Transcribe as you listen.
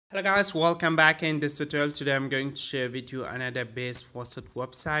Hello guys, welcome back. In this tutorial today I'm going to share with you another best faucet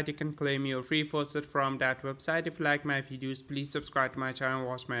website. You can claim your free faucet from that website. If you like my videos, please subscribe to my channel and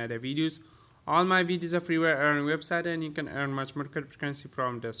watch my other videos. All my videos are freeware earning website and you can earn much more cryptocurrency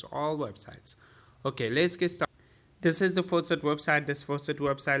from this all websites. Okay, let's get started. This is the faucet website. This faucet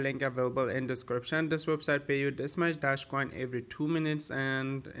website link available in description. This website pay you this much dogecoin every 2 minutes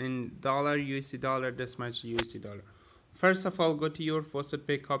and in dollar USD dollar this much USD dollar. First of all, go to your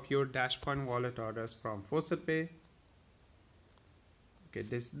faucetpay, copy your dogecoin wallet orders from faucetpay. Okay,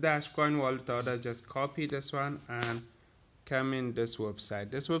 this dogecoin wallet order, just copy this one and come in this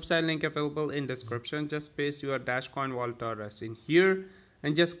website. This website link available in description. Just paste your dogecoin wallet orders in here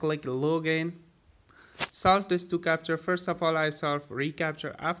and just click login. Solve this to capture. First of all, I solve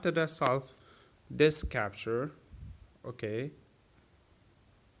recapture. After that, solve this capture. Okay.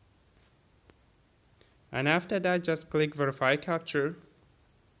 And after that, just click verify capture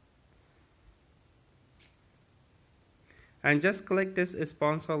and just click this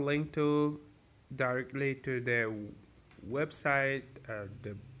sponsor link to directly to the website.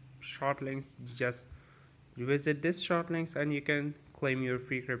 The short links, just visit this short links and you can claim your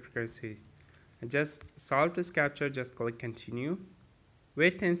free cryptocurrency. And just solve this capture, just click continue.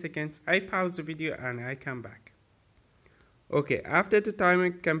 Wait 10 seconds. I pause the video and I come back. Okay, after the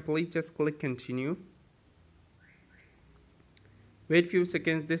timer complete, just click continue. Wait few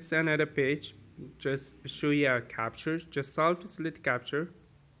seconds. This is another page. Just show you a capture. Just solve this little capture.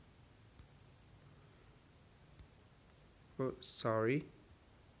 Oh, sorry.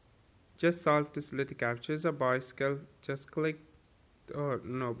 Just solve this little capture. It's a bicycle. Just click. Oh,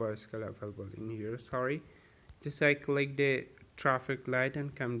 no bicycle available in here. Sorry. Just I click the traffic light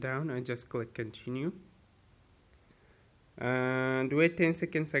and come down and just click continue. And wait 10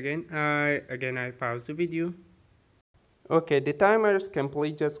 seconds again. I pause the video. Okay, the timer is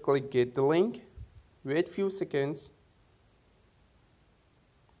complete. Just click get the link. Wait few seconds.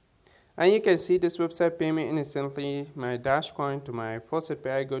 And you can see this website pay me instantly my dogecoin to my faucet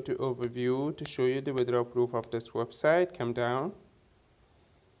pay. I go to overview to show you the withdrawal proof of this website. Come down.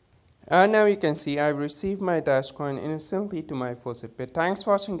 And now you can see I received my dogecoin instantly to my faucet pay. Thanks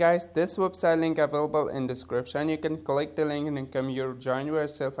for watching guys. This website link available in description. You can click the link and then come here, join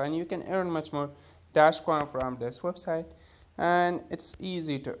yourself and you can earn much more dogecoin from this website. And it's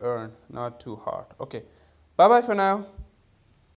easy to earn, not too hard. Okay, bye bye for now.